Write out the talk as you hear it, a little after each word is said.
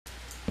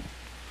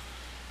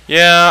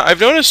Yeah, I've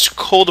noticed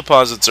coal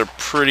deposits are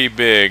pretty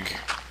big.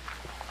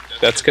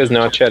 That's because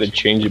Notch had to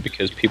change it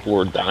because people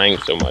were dying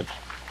so much.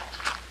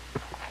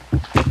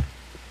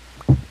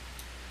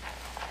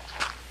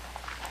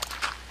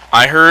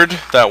 I heard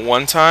that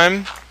one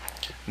time,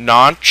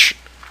 Notch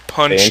Band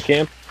punched...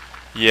 camp?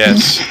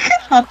 Yes.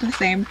 Not the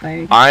same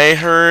thing. I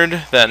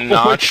heard that my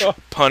Notch God.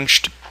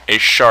 punched a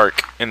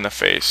shark in the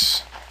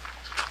face.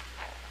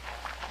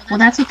 Well,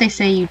 that's what they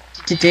say you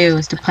to do,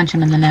 is to punch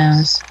him in the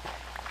nose.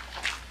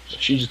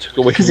 She just took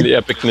away from the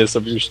epicness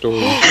of your story.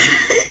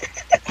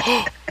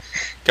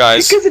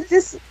 Guys, Because it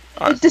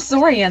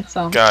disorients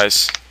them.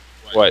 guys,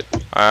 What?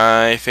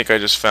 I think I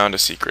just found a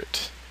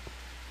secret.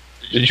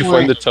 Did you What?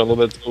 find the tunnel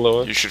that's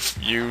below us?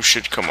 You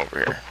should come over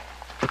here.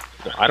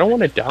 I don't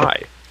want to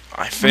die.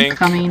 I think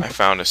coming. I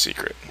found a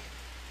secret.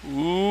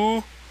 Ooh.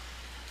 Ooh.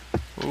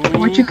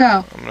 Where'd you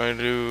go? I'm gonna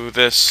do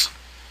this.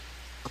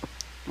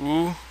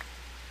 Ooh.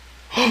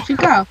 Where'd you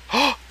go?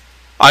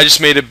 I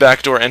just made a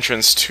backdoor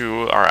entrance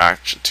to our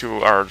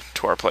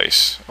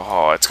place.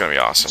 Oh, it's gonna be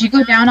Did awesome. you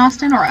go down,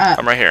 Austin, or up?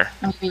 I'm right here.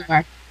 Oh, there you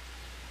are.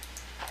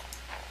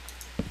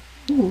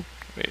 Ooh.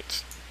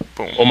 Wait.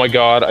 Boom. Oh my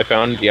god, I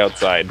found the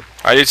outside.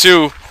 I did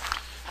too,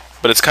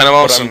 but it's kind of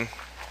awesome.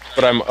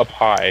 But I'm up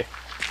high.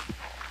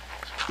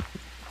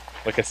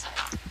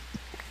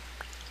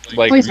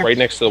 Like Poison. right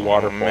next to the Oh,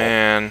 waterfall.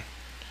 man.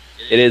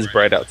 It is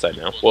bright outside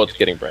now. Well, it's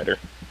getting brighter.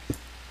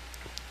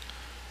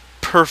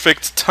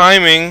 Perfect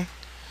timing.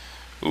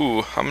 Ooh,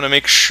 I'm gonna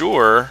make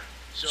sure.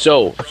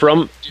 So,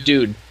 from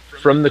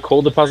the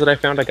coal deposit I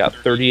found, I got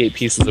 38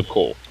 pieces of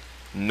coal.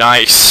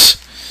 Nice.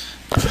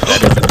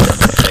 That is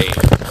insane.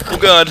 Oh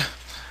god.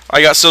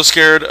 I got so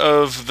scared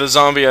of the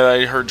zombie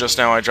I heard just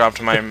now, I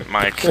dropped my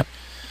mic.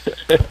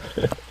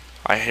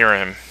 I hear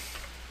him.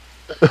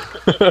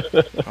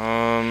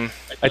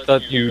 I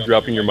thought you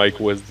dropping your mic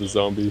was the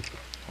zombie.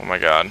 Oh my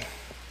god.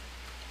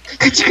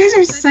 God, you guys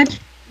are such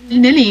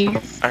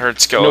ninnies. I heard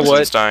skeletons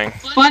what? dying.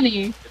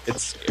 Funny.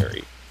 It's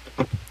scary.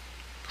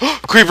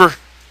 Creeper!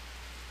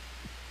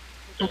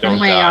 Don't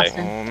Away, die.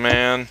 Austin. Oh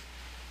man.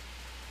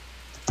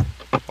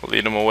 I'll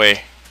lead him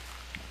away.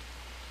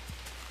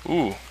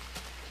 Ooh.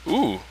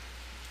 Ooh.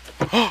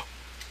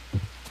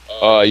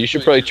 You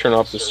should probably turn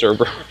off the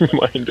server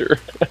reminder.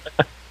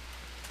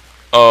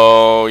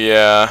 Oh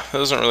yeah, that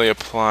doesn't really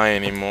apply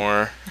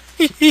anymore.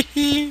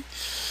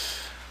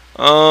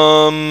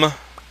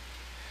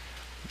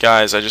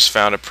 Guys, I just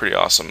found a pretty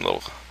awesome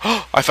little...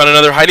 I found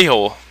another hidey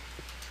hole!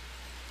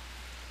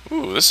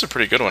 Ooh, this is a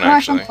pretty good one,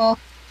 actually.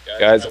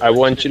 Guys, I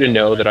want you to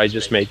know that I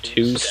just made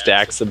 2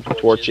 stacks of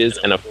torches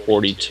and a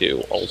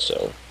 42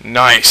 also.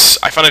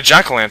 Nice! I found a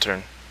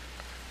jack-o'-lantern.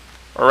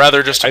 Or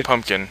rather, just a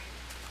pumpkin.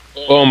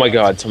 Oh my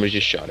god, somebody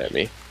just shot at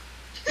me.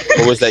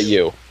 Or was that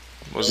you?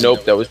 Was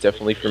Nope, that was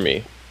definitely for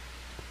me.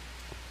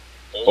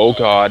 Oh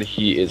god,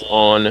 he is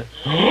on.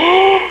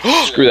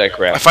 Screw that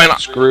crap.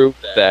 Screw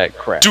that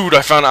crap. Dude,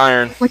 I found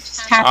iron. What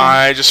just happened?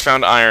 I just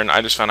found iron.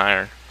 I just found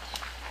iron.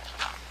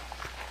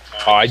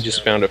 I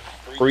just found a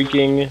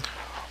freaking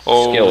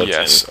Oh skeleton.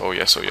 yes. Oh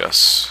yes. Oh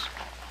yes.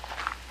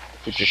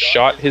 Who just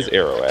shot his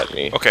arrow at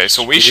me. Okay,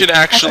 so we should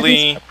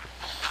actually...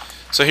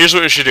 So here's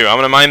what we should do. I'm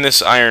gonna mine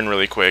this iron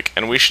really quick,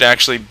 and we should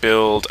actually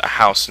build a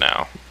house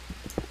now.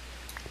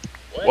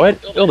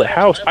 What? Build a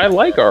house? I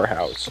like our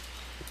house.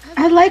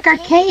 I like our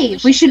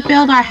cave. We should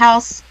build our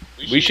house.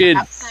 We should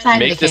Outside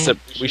make of the this a.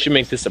 We should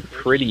make this a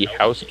pretty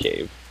house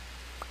cave.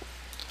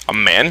 A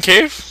man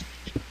cave?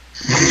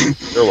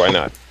 Sure, why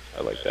not?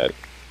 I like that.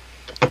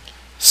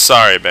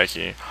 Sorry,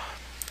 Becky.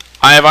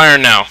 I have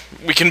iron now.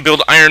 We can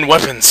build iron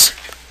weapons.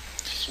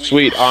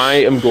 Sweet. I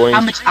am going.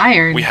 How much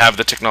iron? We have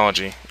the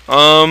technology.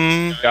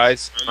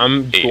 Guys,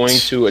 I'm 8. going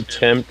to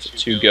attempt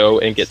to go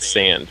and get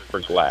sand for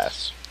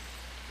glass.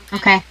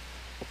 Okay.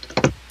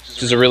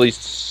 This is a really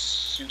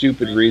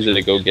stupid reason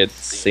to go get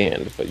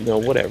sand, but you know,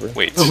 whatever.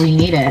 Wait. But we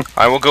need it.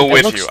 I will go It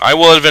with looks- you. I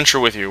will adventure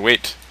with you.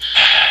 Wait.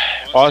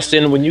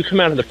 Austin, when you come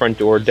out of the front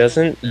door,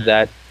 doesn't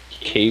that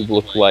cave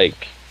look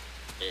like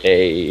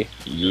a,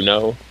 you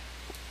know?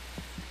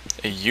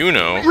 A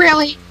you-know?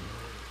 Really?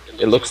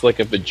 It looks like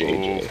a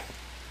vajayjay.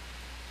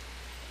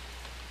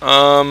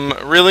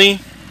 Really?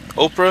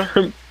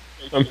 Oprah?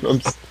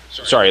 I'm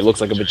sorry, it looks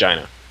like a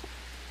vagina.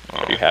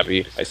 Are you Oh.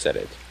 happy? I said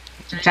it.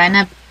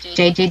 Vagina,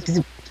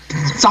 JJ,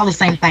 it's all the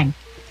same thing.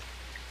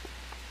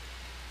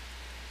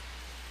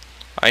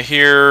 I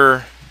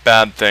hear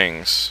bad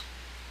things.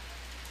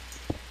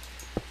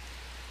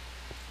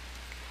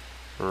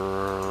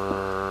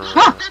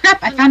 Oh,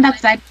 crap, I found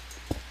outside.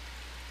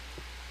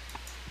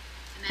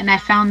 And I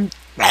found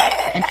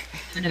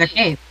another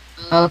cave.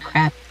 Oh,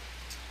 crap.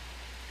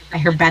 I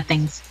hear bad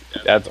things.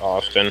 That's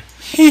Austin.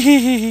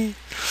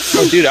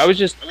 Oh, dude, I was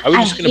just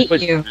gonna hate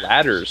put you.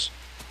 ladders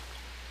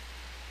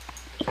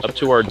up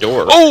to our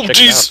door. Oh Check it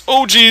jeez!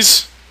 Oh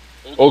jeez!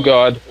 out. Oh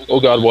god! Oh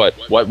god!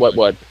 What?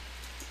 What?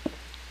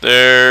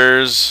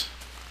 There's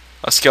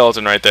a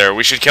skeleton right there.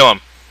 We should kill him.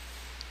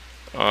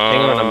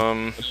 Hang on,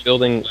 I'm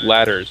building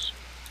ladders.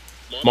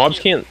 Mobs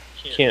can't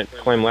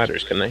climb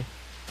ladders, can they?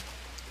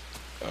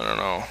 I don't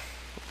know.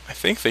 I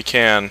think they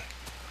can.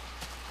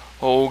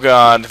 Oh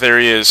god, there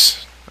he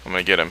is. I'm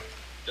gonna get him.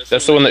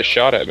 That's the one that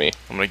shot at me.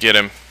 I'm gonna get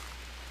him.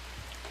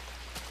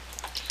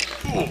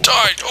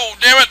 Die! Oh,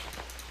 damn it!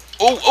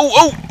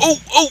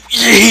 Oh,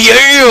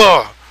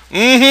 yeah!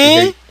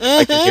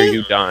 I can hear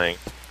you dying.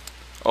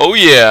 Oh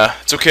yeah,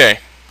 it's okay.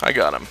 I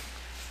got him.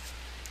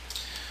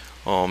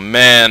 Oh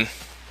man,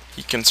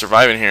 he can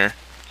survive in here.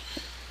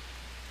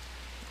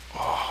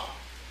 Oh.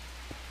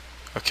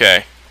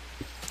 Okay.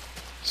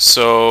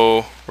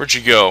 So, where'd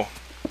you go?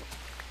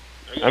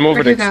 I'm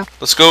over to.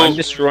 Let's go. I'm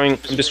destroying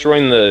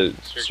the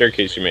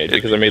staircase you made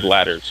because I made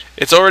ladders.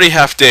 It's already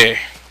half day.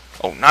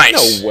 Oh,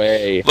 nice. No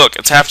way. Look,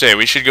 it's half day.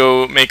 We should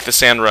go make the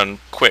sand run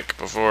quick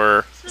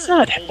before. It's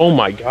not. Oh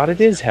my god,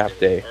 it is half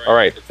day. All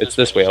right, it's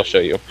this way. I'll show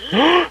you.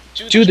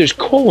 Dude, there's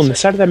coal on the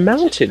side of that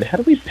mountain. How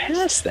do we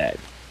pass that?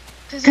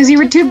 Because you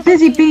were too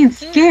busy being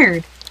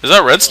scared. Is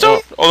that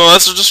redstone? Oh no,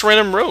 that's just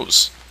random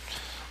rows.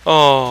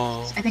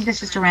 Oh. I think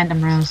that's just a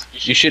random rose.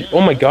 You should. Oh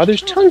my god,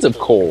 there's tons of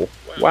coal.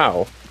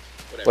 Wow.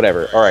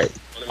 Whatever. All right,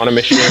 on a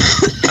mission.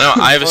 I know.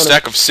 I have a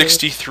stack of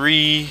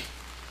 63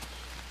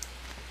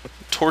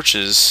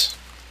 torches.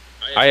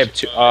 I have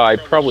two. I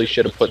probably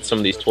should have put some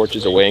of these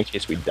torches away in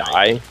case we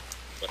die.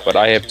 But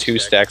I have 2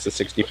 stacks of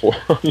 64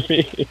 on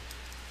me.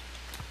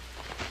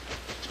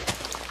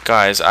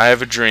 Guys, I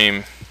have a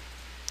dream.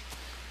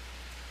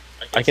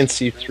 I can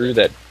see through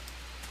that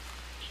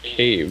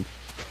cave.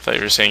 I thought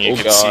you were saying you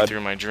could see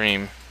through my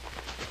dream.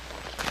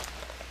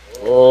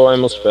 Oh, I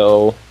almost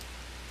fell.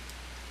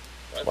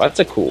 Well, that's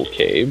a cool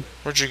cave.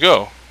 Where'd you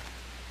go?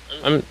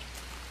 I'm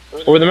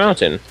over the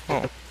mountain.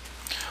 Oh.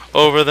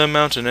 Over the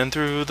mountain and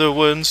through the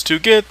woods to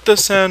get the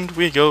sand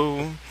we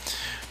go.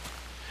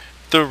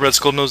 The red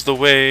skull knows the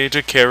way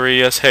to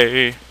carry us,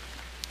 hey.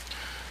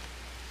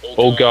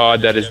 Oh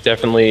god, that is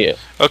definitely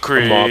a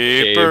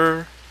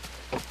creeper.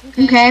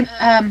 Okay,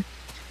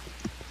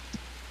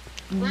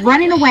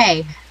 running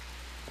away.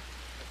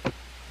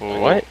 Oh.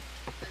 What?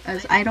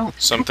 Because I don't...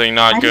 Something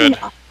not good.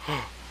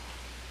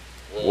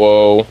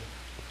 Whoa.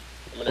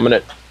 I'm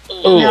gonna...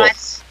 Oh. No,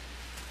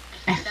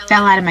 I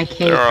fell out of my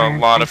cave. There are a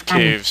lot of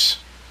caves.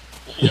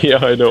 Yeah,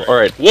 I know.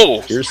 Alright.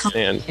 Whoa! Here's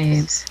sand.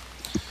 Caves.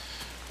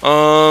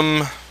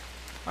 I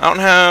don't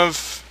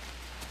have...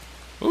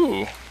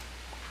 Ooh.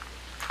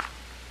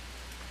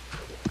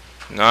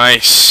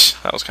 Nice.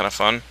 That was kind of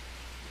fun.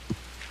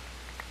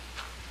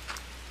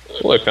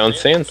 Oh, I found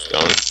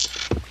sandstone.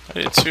 I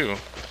did too.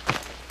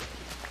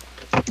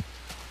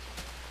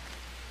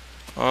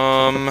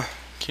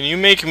 Can you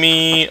make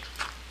me...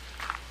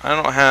 I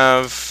don't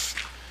have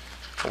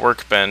a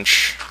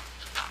workbench.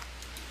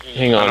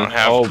 Hang on, I don't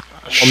have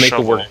I'll make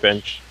a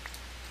workbench.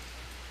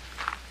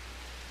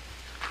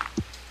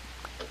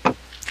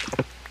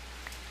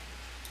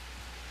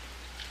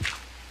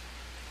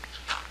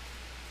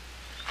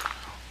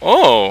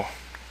 Oh!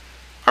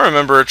 I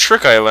remember a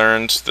trick I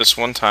learned this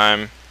one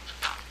time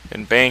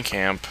in band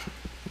camp.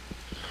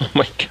 Oh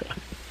my god.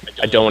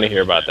 I don't want to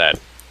hear about that.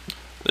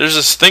 There's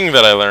this thing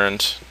that I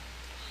learned.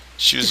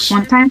 She was...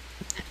 One time?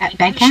 At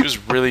band camp? She was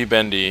really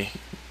bendy.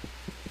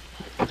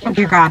 Oh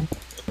dear god.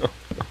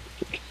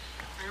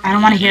 I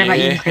don't want to hear about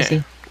you,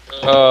 Chrissy.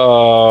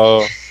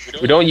 Oh,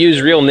 we don't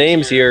use real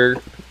names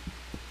here.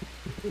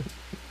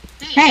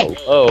 Hey,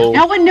 Oh,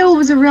 no one knew it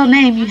was a real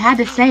name. You had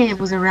to say it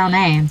was a real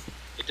name.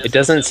 it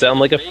doesn't sound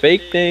like a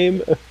fake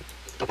name.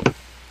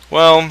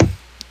 Well,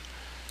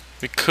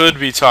 we could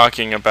be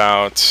talking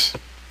about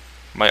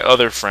my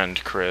other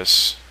friend,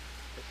 Chris.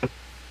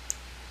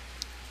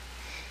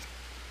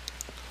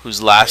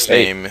 Whose last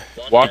name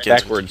Walk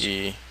begins backwards. with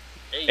E.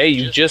 Hey,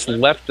 you just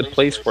left the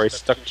place where I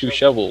stuck 2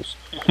 shovels.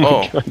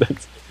 Oh. God,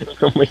 that's...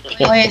 Oh my god.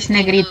 Pues,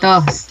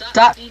 negrito,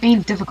 stop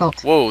being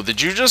difficult. Whoa,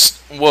 did you just...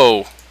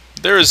 Whoa.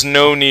 There is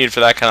no need for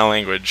that kind of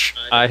language.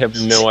 I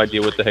have no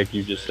idea what the heck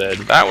you just said.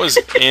 That was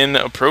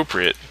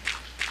inappropriate.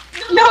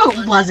 No,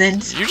 it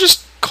wasn't. You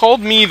just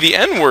called me the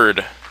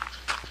N-word.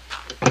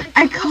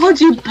 I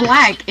called you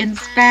black in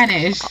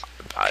Spanish.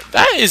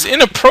 That is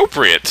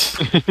inappropriate.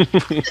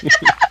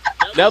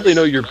 Now they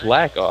know you're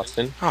black,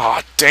 Austin.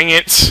 Aw, dang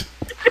it.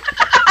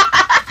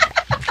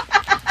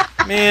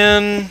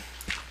 Man.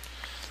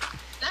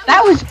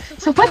 That was...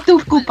 So fue tu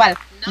culpa,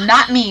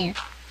 not me.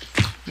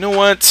 You know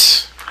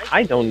what?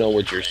 I don't know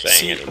what you're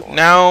saying See, anymore.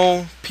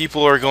 now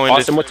people are going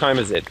Austin, what time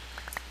is it?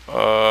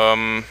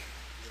 to...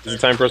 Is it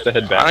time for us to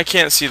head back? I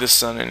can't see the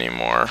sun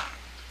anymore.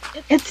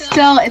 It's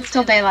still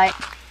daylight.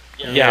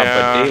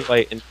 Yeah, but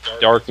daylight and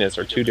darkness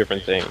are 2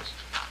 different things.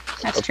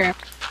 That's true.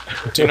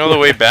 Do you know the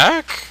way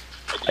back?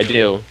 I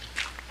do.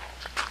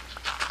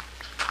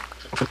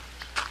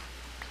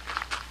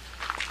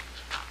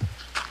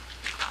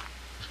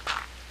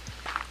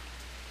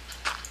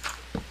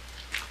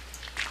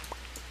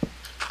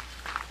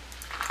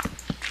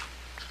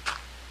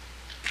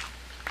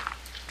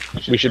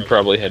 We should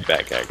probably head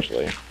back,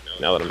 actually.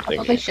 Now that I'm Probably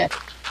thinking. should.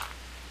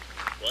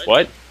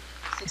 What?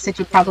 I said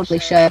you probably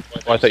should.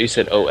 Oh, I thought you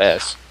said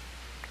OS.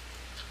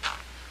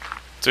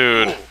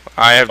 Dude,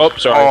 I have... Oh,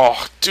 sorry.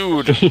 Oh,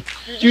 dude.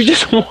 You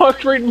just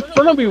walked right in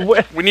front of me.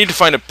 What? We need to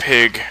find a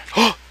pig.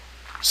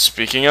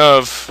 Speaking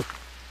of...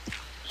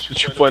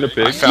 Did you find a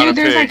pig? I found Dude, a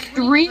there's pig. like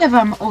 3 of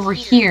them over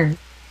here.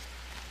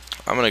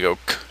 I'm gonna go.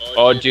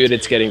 Oh, dude,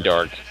 it's getting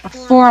dark.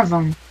 4 of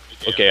them.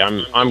 Okay,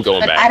 I'm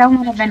going But I back. don't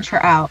want to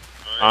venture out.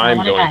 I'm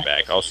wanna going die.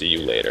 back. I'll see you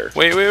later.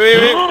 Wait.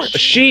 A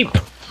sheep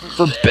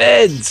for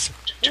beds.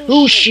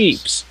 2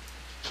 sheeps.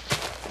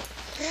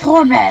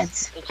 4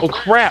 beds. Oh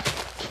crap!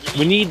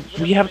 We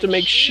have to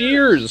make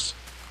shears.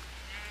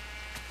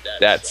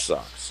 That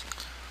sucks.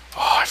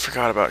 Oh, I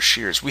forgot about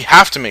shears. We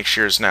have to make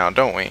shears now,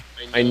 don't we?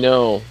 I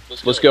know.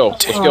 Let's go.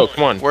 Let's go.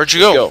 Come on. Where'd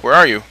you Let's go? Where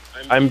are you?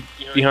 I'm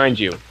behind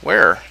you.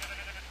 Where?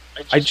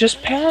 I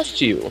just passed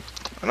you.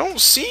 I don't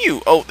see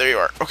you. Oh, there you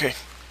are. Okay.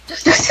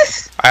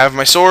 I have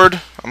my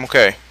sword. I'm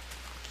okay.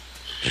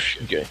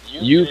 Okay.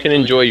 You can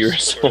enjoy your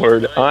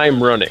sword.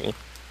 I'm running.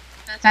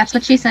 That's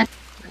what she said.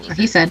 Or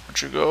he said.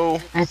 Where'd you go?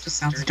 That just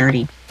sounds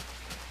dirty.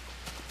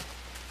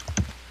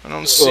 I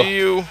don't see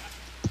you.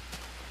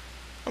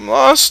 I'm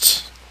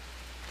lost.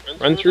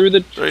 Run through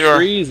the There you are.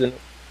 trees and...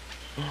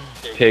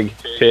 Pig.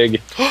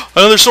 Pig.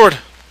 Another sword.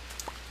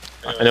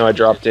 I know I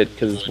dropped it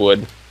because it's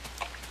wood.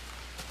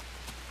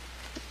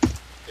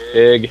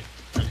 Pig.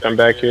 Come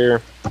back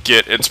here.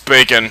 Get its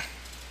bacon.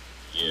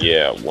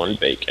 Yeah, 1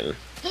 bacon.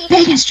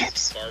 Bacon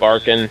strips.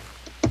 Barking.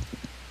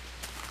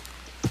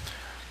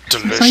 So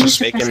you Delicious.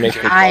 should Bacon press makes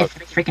me I bark.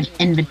 for freaking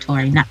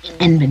inventory, not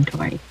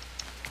inventory.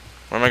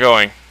 Where am I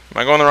going? Am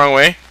I going the wrong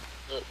way?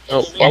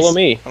 Oh, follow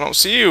me. I don't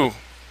see you.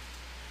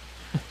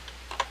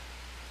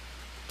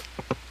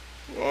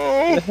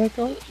 Where the Oh. heck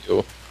are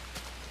you?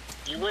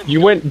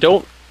 You went,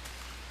 don't...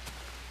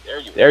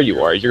 There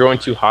you are. You're going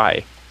too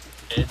high.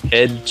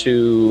 Head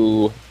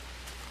to...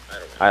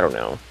 I don't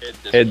know.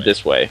 Head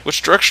this way.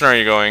 Which direction are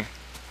you going?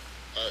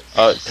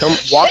 Come,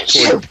 walk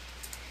toward...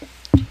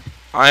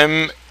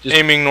 I'm Just-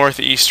 aiming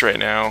northeast right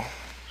now.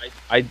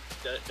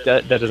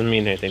 That doesn't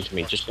mean anything to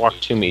me. Just walk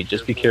to me.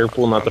 Just be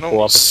careful not I to pull don't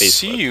off a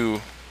see Facebook.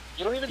 you.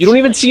 You don't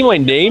even see my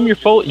name? You're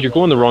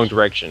going the wrong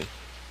direction.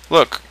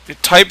 Look,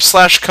 type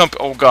 /comp.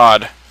 Oh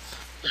god.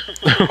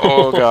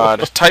 Oh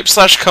god. Type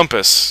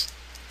 /compass.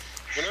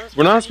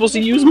 We're not supposed to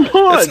use mods.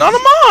 It's not a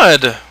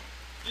mod.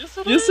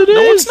 Yes, it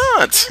No, is. it's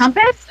not.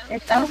 Compass? I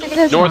don't think it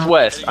is.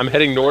 Northwest. I'm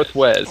heading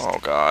northwest. Oh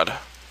god.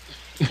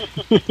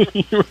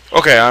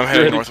 Okay, I'm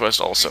heading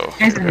northwest also.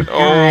 Guys are gonna Oh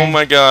die.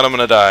 my god, I'm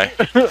gonna die.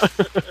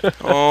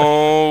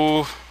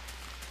 Oh.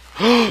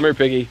 Come here,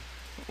 piggy.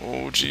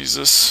 Oh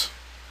Jesus.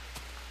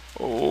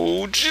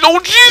 Oh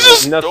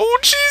Jesus! Nothing. Oh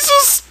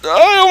Jesus!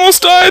 I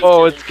almost died.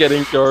 Oh, it's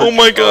getting dark. Oh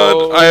my god,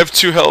 Oh. I have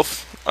 2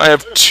 health. I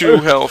have 2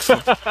 health.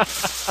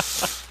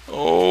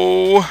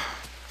 Oh.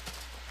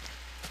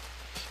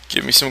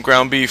 Give me some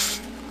ground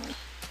beef.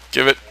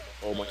 Give it.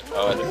 Oh my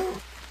god.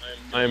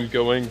 I'm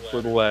going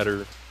for the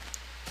ladder.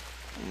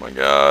 Oh my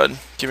god.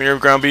 Give me your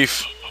ground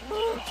beef.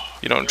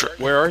 You don't dr-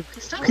 Where are you?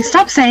 Okay,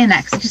 stop saying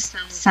that 'cause it just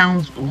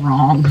sounds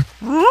wrong.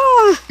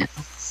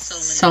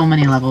 So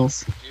many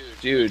levels.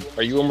 Dude,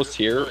 are you almost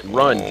here?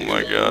 Run, Oh dude.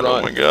 my god, Run.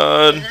 oh my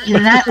god. Either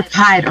that or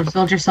hide or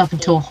build yourself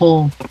into a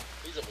hole.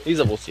 He's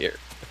almost here.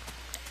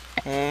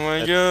 Oh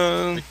my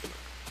god.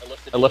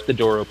 I left the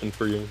door open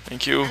for you.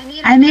 Thank you.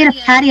 I made a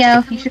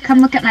patio. You should come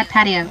look at my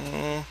patio.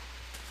 Oh,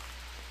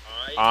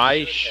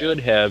 I should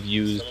have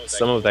used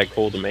some of that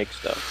coal to make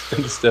stuff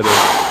instead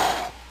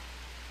of...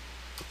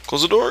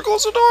 close the door,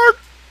 close the door!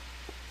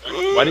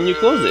 Why didn't you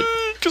close it?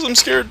 Because I'm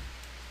scared.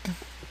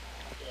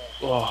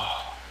 Oh.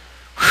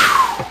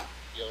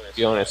 To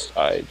be honest,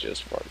 I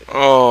just farted.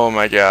 Oh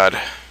my god.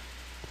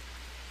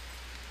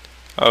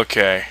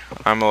 Okay,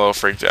 I'm a little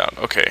freaked out.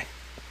 Okay.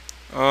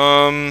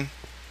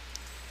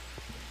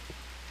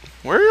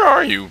 Where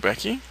are you,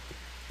 Becky?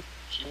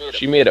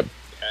 She made a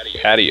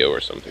patio or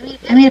something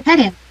like I that. made a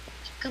patio.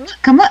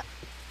 Come up.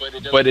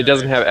 But it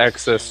doesn't have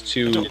access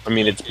to... I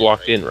mean, it's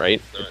blocked in,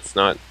 right? It's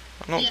not...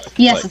 I don't.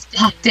 Yes, it's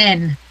locked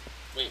in.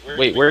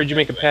 Wait, where did you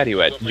make a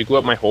patio at? Did you go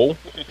up my hole?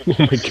 Oh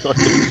my god.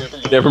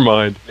 Never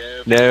mind.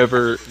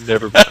 Never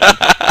mind.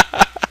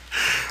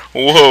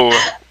 Whoa.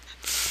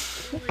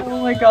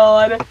 Oh my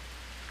god.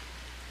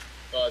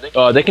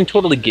 They can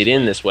totally get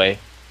in this way.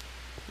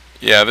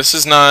 Yeah, this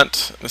is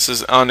not. This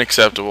is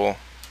unacceptable.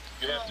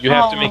 You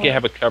have to make it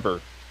have a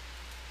cover.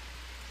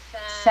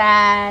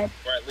 Sad.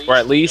 Or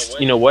at least,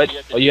 you know what?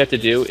 All you have to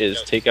do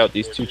is take out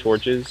these 2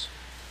 torches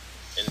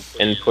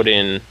and put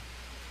in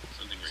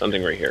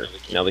something right here.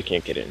 Now they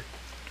can't get in.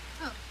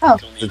 Oh.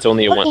 It's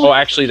only a 1. Oh,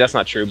 actually, that's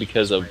not true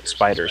because of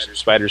spiders.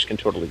 Spiders can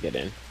totally get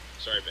in.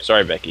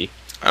 Sorry, Becky.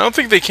 I don't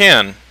think they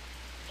can.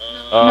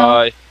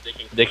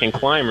 They can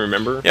climb,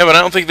 remember? Yeah, but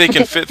I don't think they can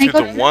Okay, fit can through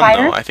they the go to one,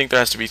 spider? though. I think there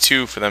has to be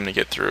 2 for them to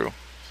get through.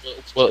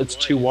 Well, it's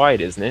too wide,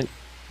 isn't it?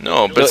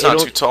 No, but it's not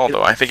It'll- too tall,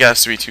 though. I think it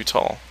has to be too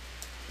tall.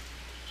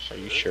 Are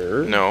you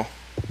sure? No.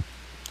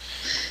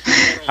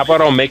 How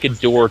about I'll make a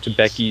door to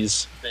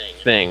Becky's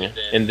thing,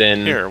 and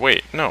then... Here,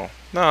 wait. No.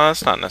 No,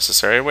 that's not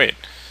necessary. Wait.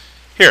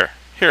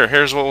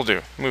 Here's what we'll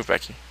do. Move,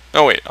 Becky.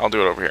 Oh, wait. I'll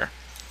do it over here.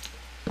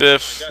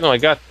 Biff. No, I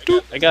got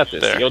this.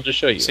 There. I'll just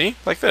show you. See?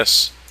 Like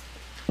this.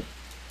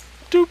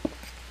 Doop.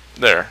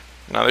 There.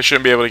 Now they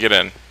shouldn't be able to get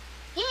in.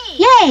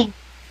 Yay!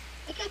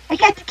 I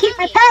got to keep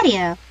my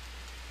patio.